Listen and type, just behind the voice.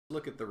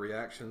Look at the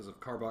reactions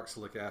of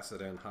carboxylic acid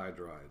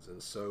anhydrides.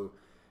 And so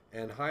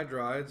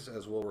anhydrides,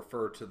 as we'll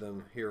refer to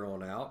them here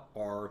on out,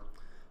 are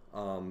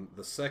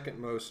the second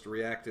most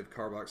reactive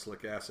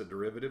carboxylic acid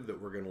derivative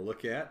that we're going to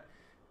look at,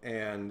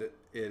 and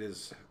it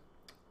is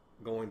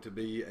going to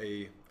be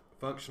a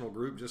functional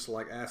group just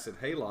like acid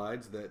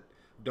halides that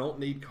don't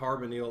need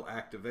carbonyl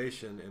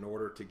activation in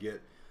order to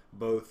get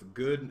both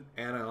good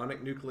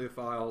anionic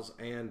nucleophiles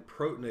and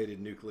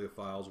protonated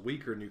nucleophiles,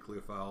 weaker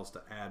nucleophiles,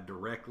 to add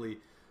directly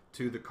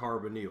to the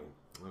carbonyl.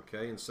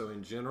 Okay, and so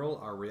in general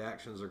our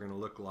reactions are going to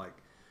look like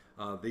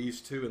these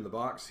two in the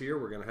box here.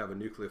 We're going to have a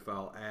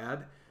nucleophile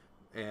add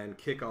and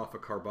kick off a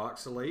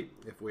carboxylate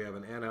if we have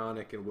an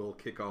anionic, and we'll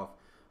kick off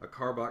a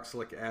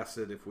carboxylic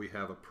acid if we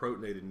have a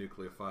protonated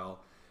nucleophile,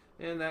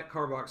 and that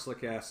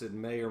carboxylic acid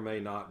may or may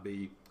not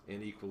be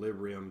in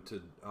equilibrium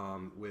to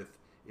with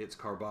its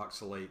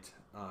carboxylate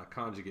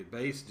conjugate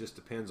base. Just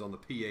depends on the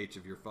pH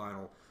of your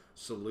final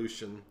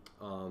solution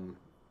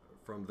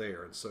from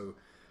there. And so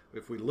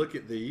if we look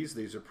at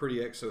these are pretty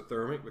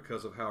exothermic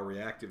because of how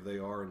reactive they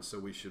are, and so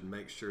we should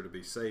make sure to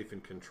be safe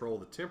and control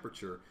the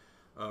temperature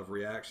of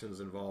reactions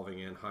involving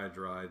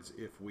anhydrides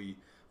if we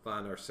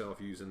find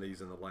ourselves using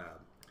these in the lab.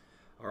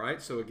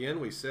 Alright, so again,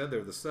 we said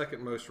they're the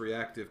second most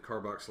reactive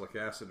carboxylic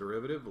acid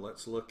derivative.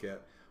 Let's look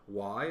at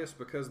why. It's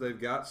because they've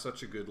got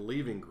such a good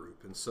leaving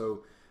group. And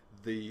so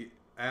the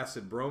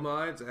acid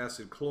bromides,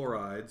 acid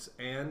chlorides,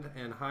 and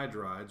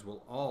anhydrides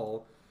will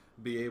all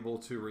be able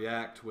to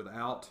react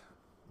without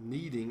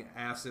needing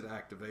acid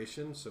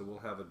activation. So we'll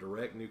have a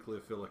direct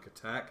nucleophilic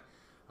attack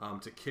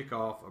to kick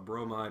off a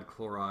bromide,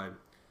 chloride,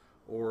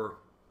 or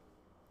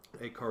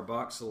a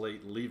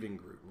carboxylate leaving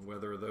group.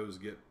 Whether those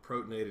get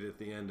protonated at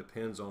the end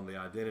depends on the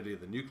identity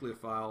of the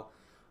nucleophile,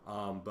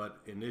 but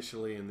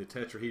initially in the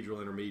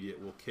tetrahedral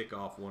intermediate we'll kick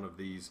off one of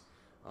these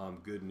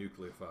good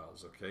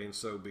nucleophiles. Okay, and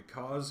so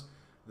because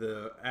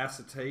the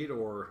acetate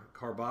or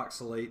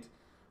carboxylate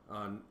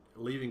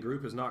leaving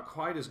group is not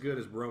quite as good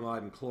as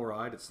bromide and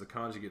chloride, it's the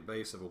conjugate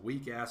base of a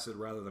weak acid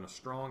rather than a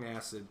strong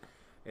acid,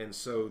 and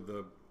so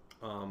the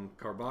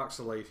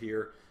carboxylate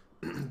here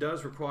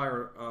does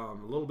require a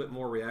little bit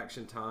more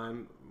reaction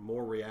time,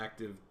 more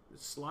reactive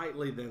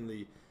slightly than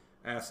the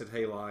acid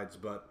halides,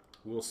 but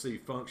we'll see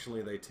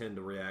functionally they tend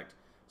to react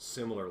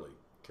similarly.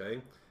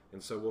 Okay,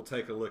 and so we'll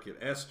take a look at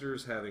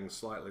esters having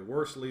slightly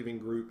worse leaving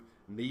group,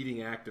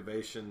 needing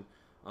activation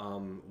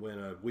when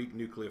a weak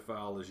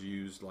nucleophile is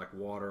used like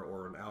water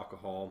or an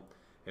alcohol,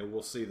 and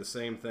we'll see the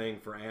same thing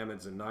for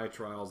amides and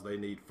nitriles. They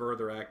need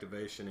further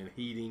activation and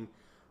heating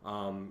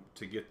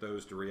to get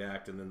those to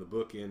react, and then the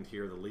bookend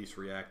here, the least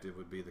reactive,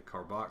 would be the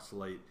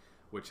carboxylate,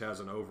 which has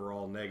an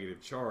overall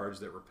negative charge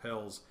that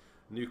repels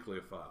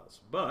nucleophiles.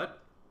 But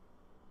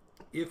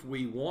if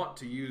we want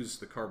to use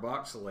the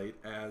carboxylate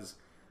as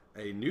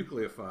a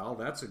nucleophile,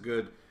 that's a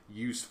good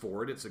use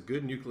for it. It's a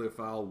good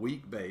nucleophile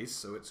weak base,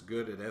 so it's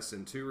good at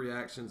SN2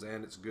 reactions,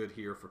 and it's good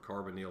here for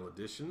carbonyl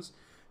additions.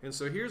 And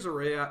so here's a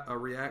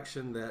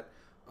reaction that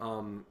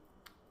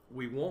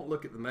we won't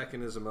look at the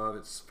mechanism of.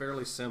 It's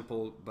fairly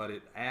simple, but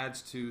it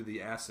adds to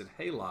the acid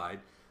halide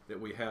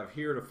that we have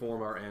here to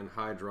form our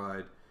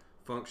anhydride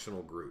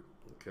functional group.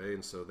 Okay,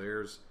 and so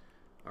there's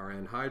our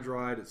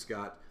anhydride. It's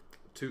got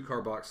two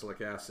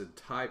carboxylic acid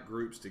type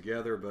groups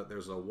together, but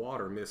there's a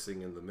water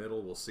missing in the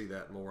middle. We'll see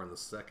that more in the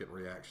second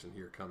reaction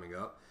here coming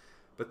up.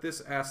 But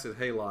this acid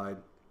halide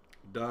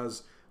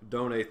does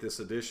donate this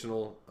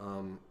additional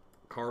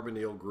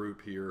carbonyl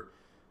group here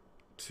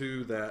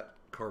to that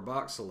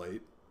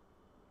carboxylate.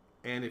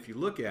 And if you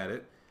look at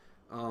it,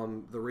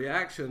 the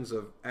reactions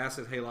of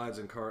acid halides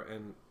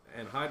and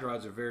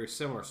anhydrides are very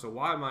similar. So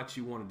why might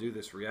you want to do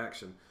this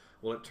reaction?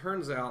 Well, it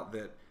turns out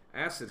that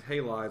acid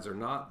halides are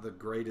not the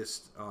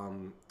greatest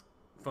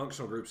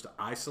functional groups to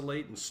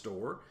isolate and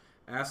store.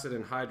 Acid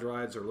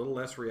anhydrides are a little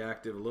less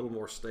reactive, a little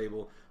more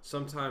stable.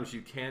 Sometimes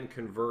you can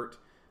convert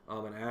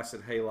an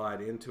acid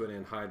halide into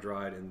an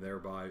anhydride and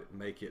thereby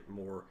make it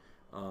more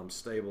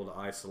stable to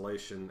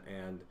isolation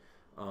and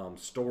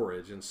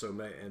storage, and so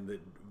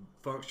it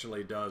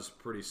functionally does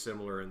pretty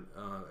similar in,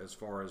 as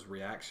far as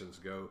reactions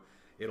go.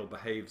 It'll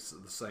behave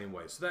the same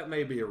way. So that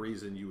may be a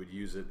reason you would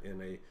use it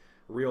in a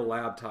real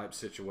lab type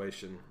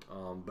situation,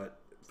 but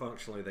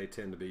functionally they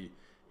tend to be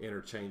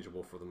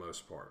interchangeable for the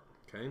most part.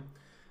 Okay,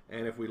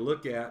 and if we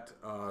look at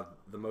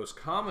the most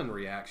common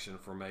reaction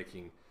for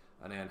making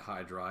an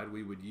anhydride,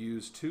 we would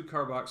use two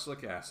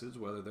carboxylic acids,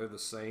 whether they're the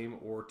same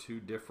or two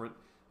different.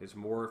 It's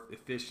more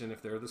efficient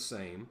if they're the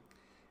same,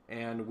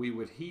 and we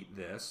would heat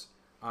this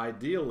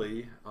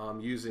ideally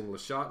using Le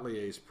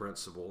Chatelier's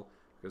principle,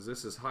 because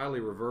this is highly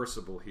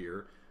reversible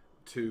here,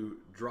 to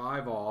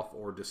drive off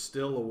or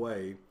distill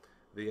away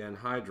the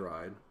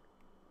anhydride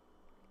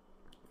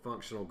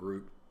functional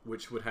group,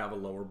 which would have a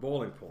lower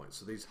boiling point.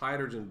 So these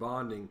hydrogen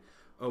bonding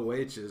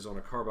OHs on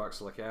a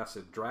carboxylic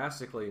acid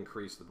drastically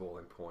increase the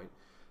boiling point.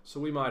 So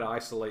we might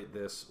isolate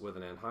this with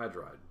an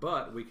anhydride,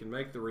 but we can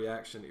make the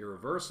reaction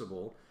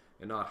irreversible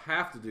and not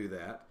have to do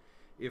that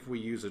if we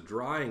use a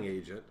drying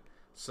agent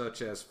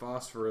such as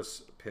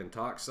phosphorus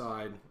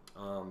pentoxide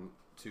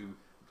to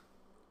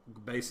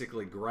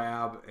basically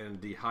grab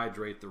and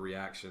dehydrate the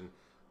reaction,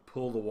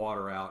 pull the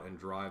water out, and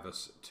drive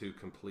us to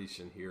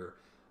completion here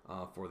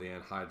for the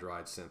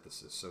anhydride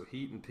synthesis. So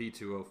heat and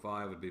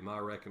P2O5 would be my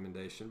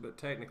recommendation, but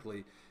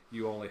technically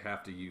you only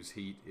have to use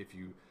heat if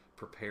you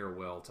prepare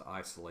well to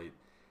isolate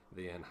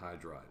the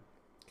anhydride.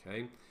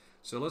 Okay,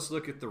 so let's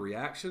look at the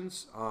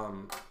reactions.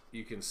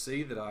 You can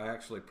see that I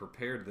actually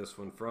prepared this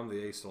one from the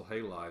acyl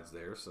halides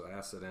there, so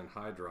acid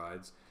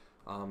anhydrides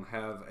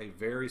have a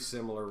very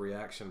similar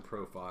reaction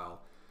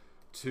profile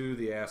to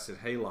the acid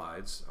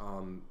halides.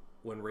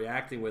 When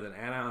reacting with an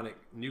anionic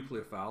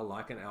nucleophile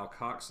like an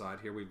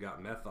alkoxide, here we've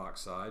got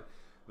methoxide,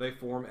 they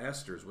form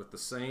esters with the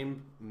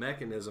same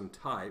mechanism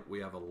type. We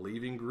have a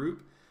leaving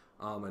group,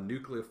 a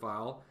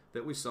nucleophile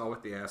that we saw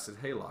with the acid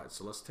halides.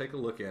 So let's take a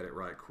look at it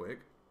right quick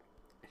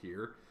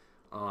here.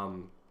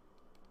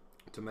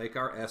 To make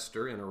our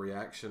ester in a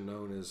reaction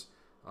known as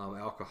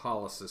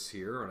alcoholysis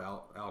here,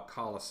 or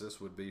alcoholysis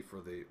would be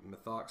for the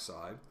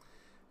methoxide.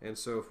 And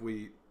so if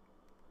we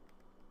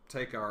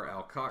take our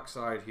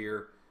alkoxide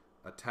here,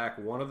 attack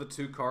one of the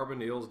two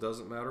carbonyls,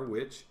 doesn't matter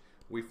which,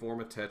 we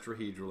form a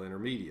tetrahedral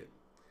intermediate.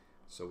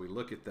 So we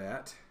look at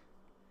that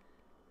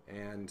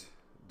and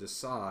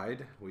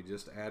decide, we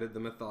just added the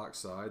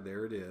methoxide,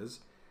 there it is,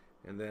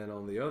 and then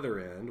on the other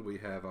end we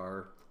have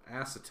our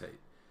acetate.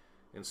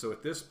 And so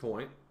at this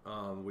point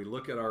we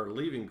look at our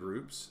leaving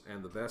groups,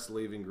 and the best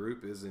leaving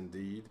group is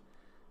indeed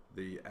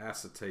the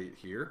acetate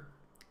here,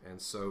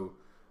 and so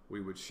we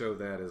would show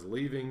that as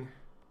leaving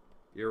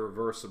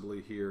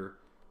irreversibly here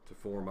to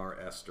form our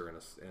ester in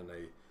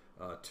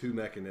two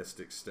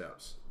mechanistic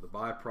steps. The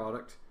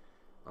byproduct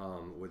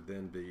would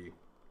then be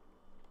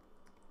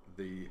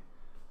the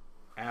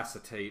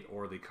acetate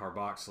or the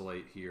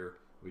carboxylate here.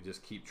 We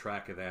just keep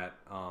track of that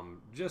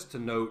just to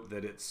note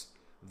that it's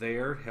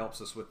there,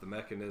 helps us with the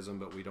mechanism,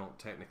 but we don't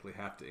technically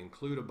have to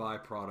include a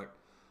byproduct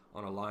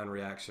on a line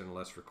reaction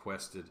unless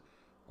requested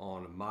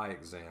on my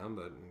exam.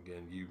 But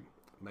again, you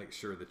make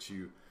sure that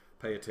you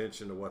pay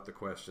attention to what the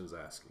question's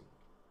asking.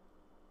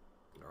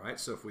 All right,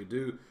 so if we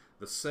do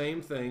the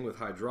same thing with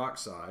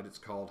hydroxide, it's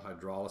called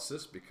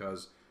hydrolysis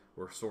because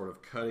we're sort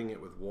of cutting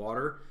it with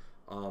water.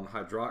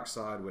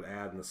 Hydroxide would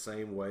add in the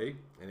same way,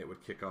 and it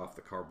would kick off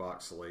the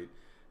carboxylate,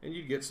 and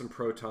you'd get some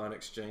proton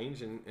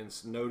exchange. And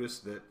notice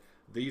that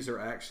these are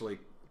actually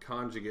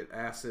conjugate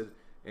acid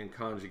and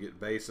conjugate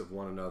base of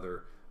one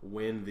another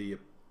when the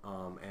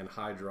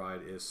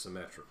anhydride is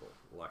symmetrical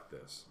like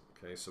this.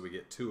 Okay, so we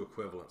get two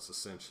equivalents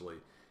essentially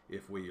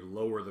if we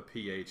lower the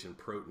pH and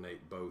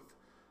protonate both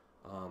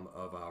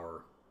of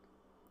our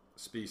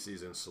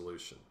species in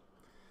solution.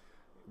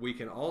 We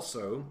can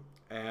also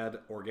add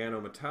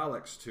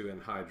organometallics to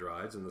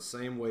anhydrides in the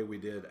same way we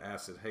did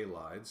acid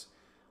halides.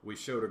 We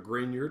showed a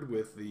Grignard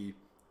with the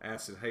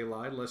acid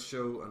halide. Let's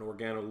show an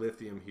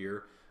organolithium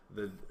here.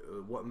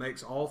 What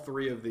makes all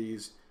three of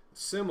these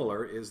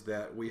similar is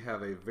that we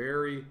have a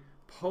very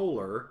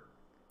polar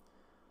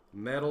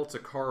metal to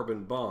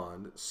carbon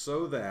bond,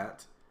 so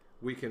that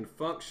we can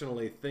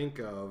functionally think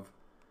of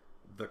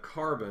the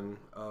carbon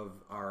of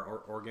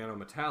our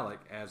organometallic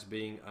as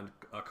being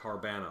a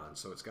carbanon,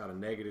 so it's got a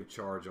negative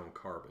charge on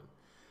carbon.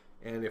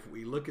 And if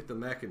we look at the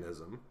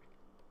mechanism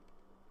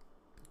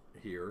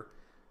here,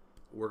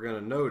 we're going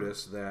to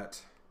notice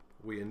that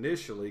we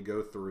initially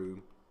go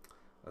through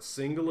a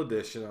single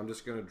addition. I'm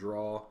just going to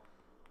draw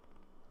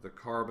the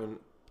carbon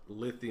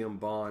lithium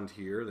bond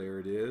here. There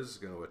it is,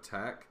 going to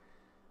attack.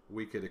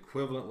 We could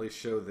equivalently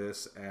show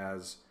this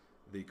as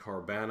the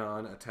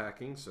carbanon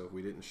attacking. So if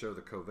we didn't show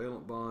the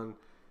covalent bond,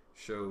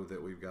 show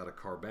that we've got a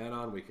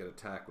carbanon, we could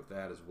attack with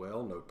that as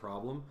well, no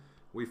problem.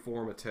 We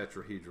form a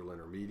tetrahedral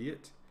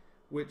intermediate,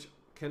 which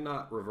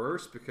cannot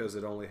reverse because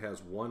it only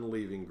has one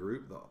leaving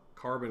group. The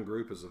carbon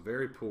group is a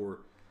very poor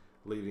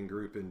leaving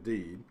group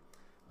indeed,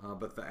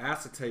 but the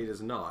acetate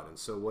is not. And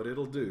so what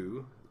it'll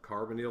do, the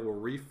carbonyl will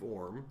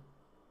reform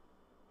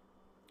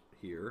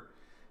here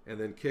and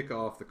then kick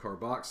off the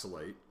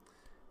carboxylate,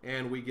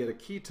 and we get a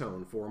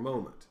ketone for a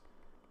moment.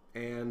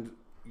 And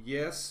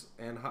yes,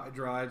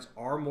 anhydrides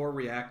are more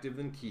reactive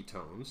than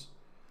ketones,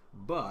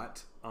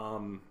 but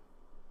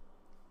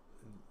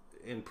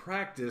in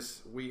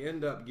practice we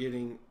end up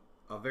getting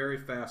a very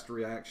fast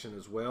reaction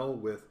as well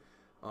with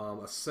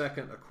a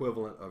second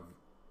equivalent of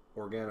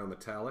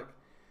organometallic,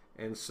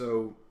 and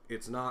so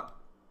it's not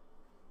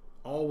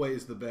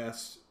always the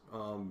best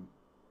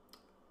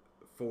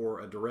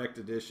for a direct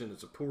addition.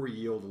 It's a poor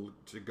yield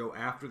to go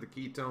after the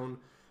ketone,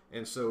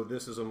 and so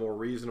this is a more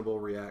reasonable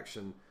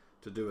reaction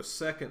to do a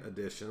second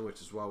addition,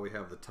 which is why we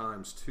have the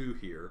 ×2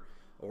 here,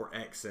 or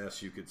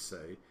excess you could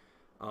say,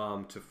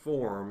 to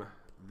form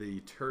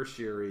the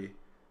tertiary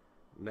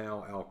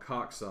now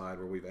alkoxide,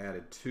 where we've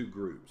added two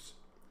groups.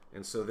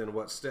 And so then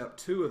what step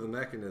 2 of the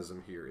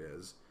mechanism here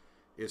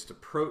is to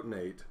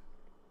protonate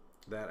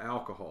that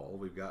alcohol.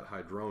 We've got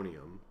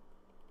hydronium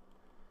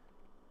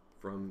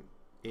from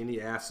any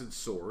acid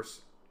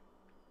source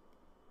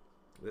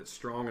that's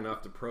strong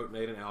enough to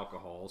protonate an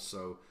alcohol.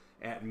 So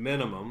at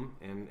minimum,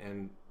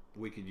 and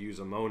we could use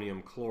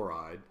ammonium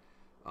chloride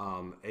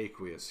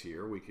aqueous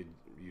here. We could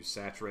use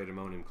saturated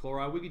ammonium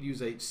chloride. We could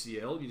use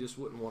HCl. You just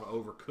wouldn't want to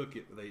overcook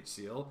it with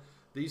HCl.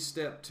 These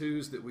step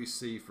 2s that we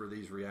see for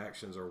these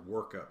reactions are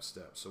workup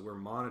steps. So we're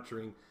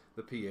monitoring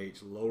the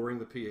pH, lowering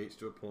the pH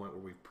to a point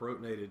where we've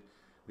protonated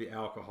the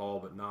alcohol,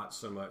 but not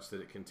so much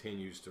that it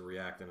continues to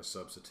react in a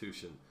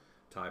substitution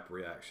type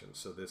reaction.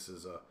 So this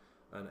is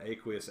an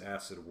aqueous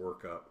acid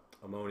workup.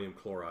 Ammonium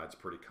chloride is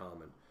pretty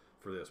common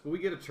for this. But we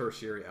get a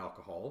tertiary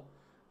alcohol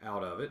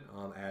out of it,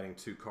 adding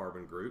 2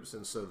 carbon groups.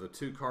 And so the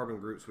 2 carbon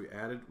groups we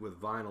added with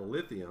vinyl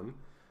lithium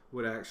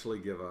would actually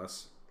give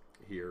us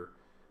here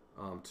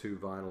 2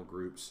 vinyl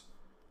groups,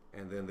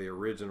 and then the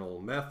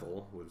original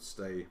methyl would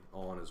stay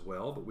on as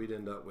well, but we'd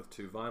end up with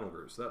 2 vinyl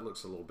groups. That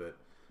looks a little bit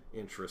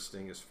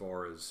interesting as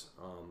far as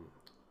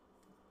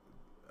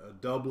a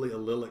doubly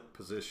allylic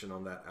position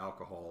on that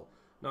alcohol.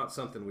 Not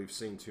something we've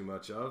seen too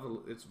much of.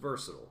 It's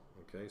versatile,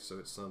 okay? So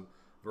it's some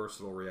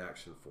versatile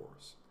reaction for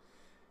us.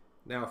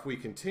 Now if we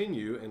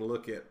continue and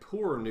look at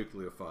poorer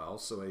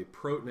nucleophiles, so a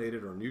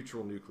protonated or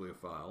neutral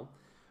nucleophile,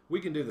 we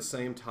can do the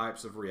same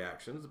types of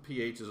reactions. The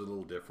pH is a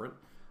little different,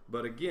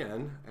 but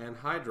again,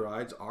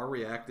 anhydrides are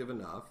reactive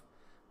enough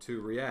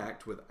to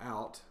react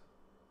without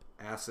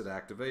acid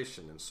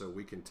activation. And so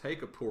we can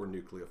take a poor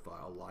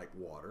nucleophile like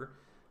water.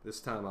 This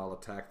time I'll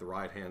attack the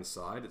right-hand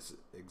side. It's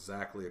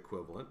exactly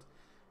equivalent.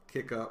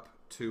 Kick up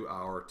to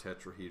our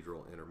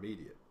tetrahedral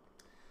intermediate.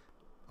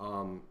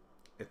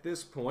 At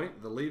this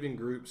point, the leaving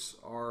groups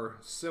are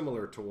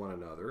similar to one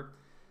another.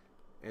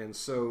 And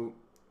so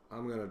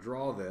I'm going to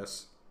draw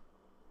this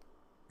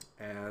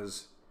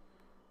as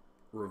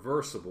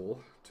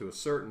reversible to a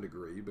certain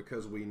degree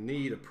because we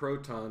need a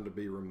proton to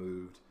be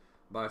removed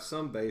by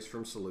some base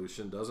from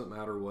solution. Doesn't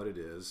matter what it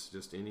is,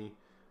 just any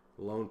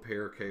lone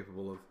pair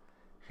capable of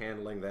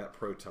handling that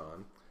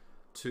proton,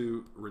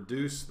 to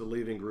reduce the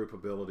leaving group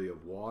ability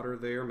of water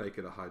there, make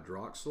it a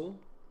hydroxyl.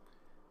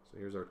 So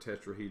here's our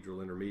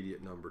tetrahedral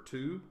intermediate number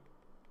 2.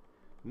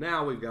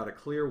 Now we've got a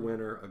clear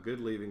winner, a good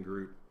leaving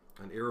group,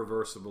 an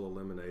irreversible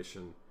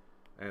elimination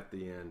at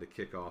the end to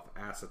kick off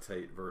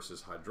acetate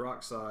versus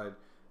hydroxide,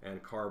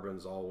 and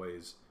carbon's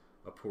always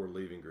a poor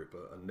leaving group,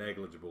 a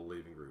negligible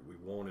leaving group. We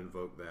won't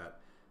invoke that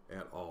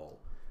at all.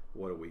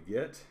 What do we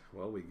get?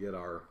 Well, we get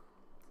our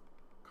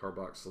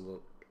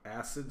carboxylic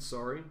acid,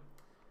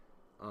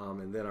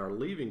 and then our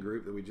leaving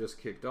group that we just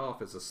kicked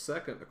off is a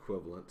second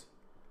equivalent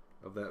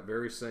of that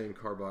very same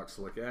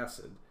carboxylic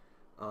acid.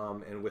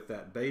 And with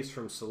that base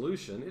from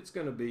solution, it's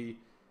going to be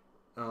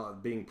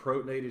being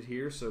protonated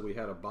here, so we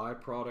had a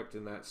byproduct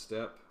in that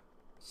step,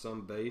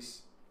 some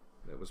base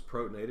that was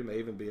protonated, may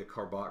even be a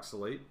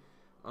carboxylate.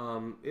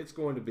 It's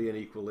going to be in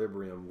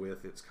equilibrium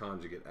with its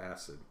conjugate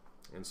acid,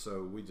 and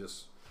so we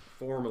just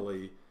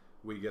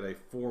we get a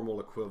formal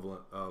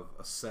equivalent of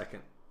a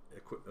second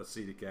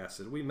acetic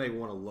acid. We may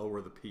want to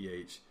lower the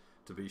pH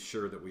to be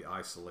sure that we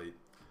isolate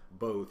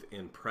both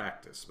in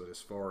practice, but as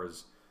far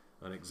as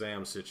an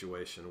exam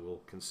situation,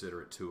 we'll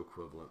consider it 2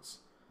 equivalents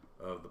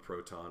of the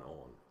proton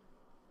on.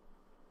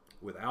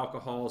 With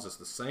alcohols, it's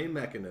the same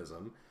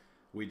mechanism.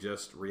 We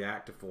just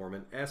react to form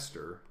an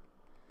ester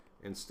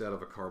instead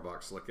of a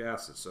carboxylic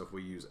acid. So if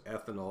we use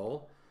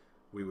ethanol,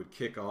 we would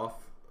kick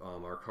off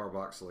our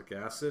carboxylic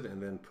acid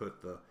and then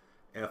put the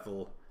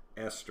ethyl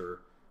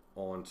ester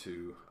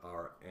onto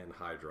our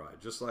anhydride,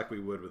 just like we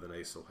would with an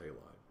acyl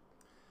halide.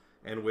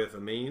 And with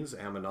amines,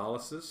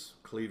 aminolysis,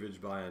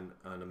 cleavage by an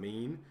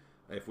amine.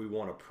 If we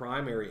want a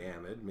primary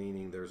amide,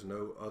 meaning there's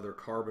no other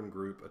carbon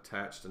group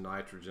attached to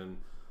nitrogen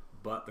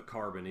but the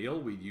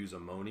carbonyl, we'd use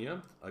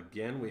ammonia.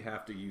 Again, we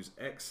have to use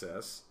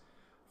excess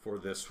for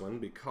this one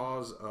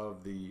because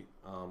of the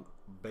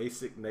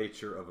basic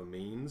nature of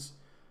amines.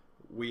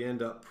 We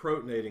end up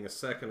protonating a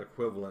second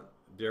equivalent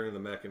during the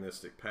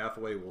mechanistic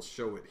pathway. We'll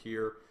show it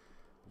here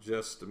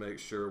just to make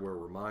sure we're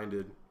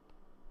reminded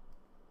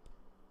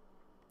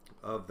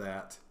of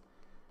that.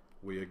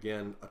 We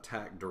again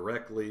attack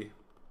directly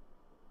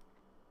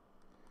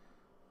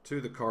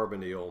to the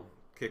carbonyl,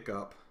 kick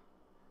up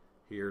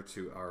here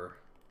to our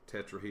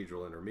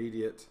tetrahedral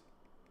intermediate,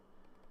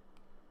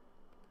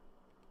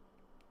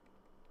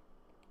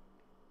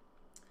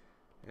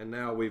 and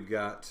now we've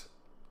got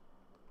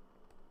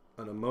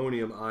an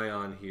ammonium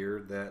ion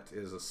here that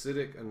is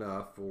acidic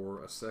enough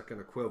for a second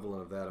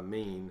equivalent of that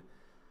amine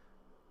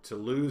to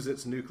lose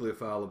its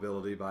nucleophile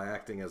ability by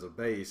acting as a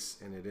base,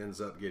 and it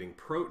ends up getting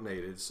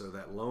protonated, so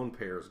that lone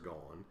pair is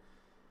gone,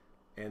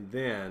 and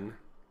then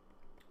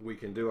we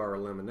can do our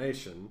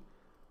elimination.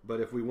 But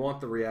if we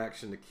want the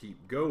reaction to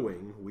keep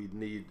going, we'd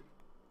need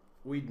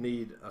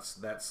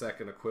that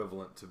second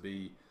equivalent to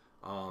be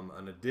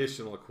an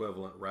additional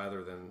equivalent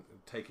rather than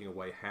taking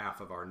away half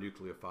of our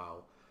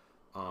nucleophile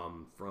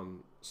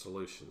from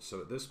solution. So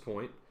at this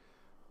point,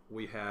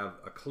 we have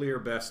a clear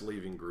best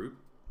leaving group,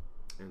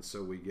 and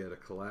so we get a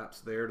collapse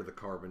there to the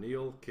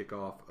carbonyl,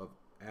 kickoff of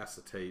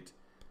acetate,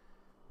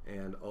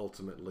 and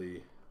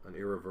ultimately an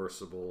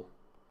irreversible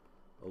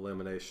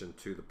elimination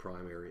to the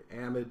primary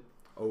amide.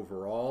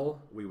 Overall,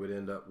 we would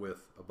end up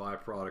with a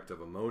byproduct of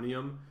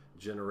ammonium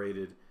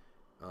generated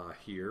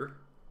here,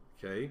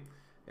 okay?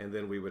 and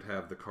then we would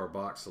have the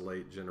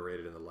carboxylate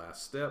generated in the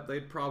last step.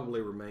 They'd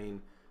probably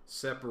remain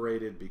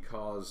separated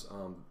because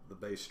the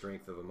base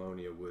strength of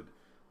ammonia would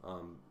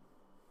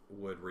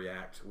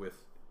react with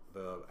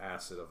the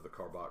acid of the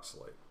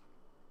carboxylate.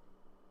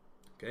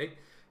 Okay,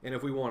 and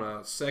if we want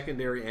a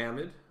secondary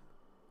amide,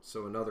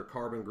 so another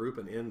carbon group,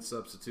 an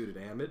N-substituted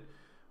amide,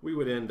 we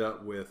would end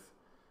up with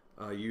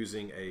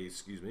using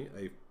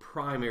a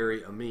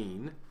primary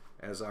amine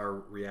as our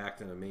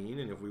reactant amine,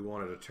 and if we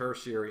wanted a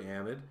tertiary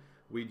amide,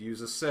 we'd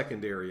use a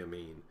secondary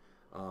amine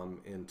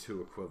in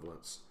two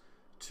equivalents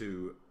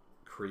to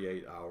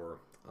create our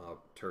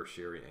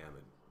tertiary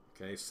amide.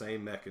 Okay,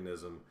 same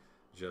mechanism,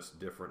 just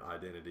different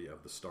identity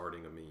of the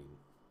starting amine.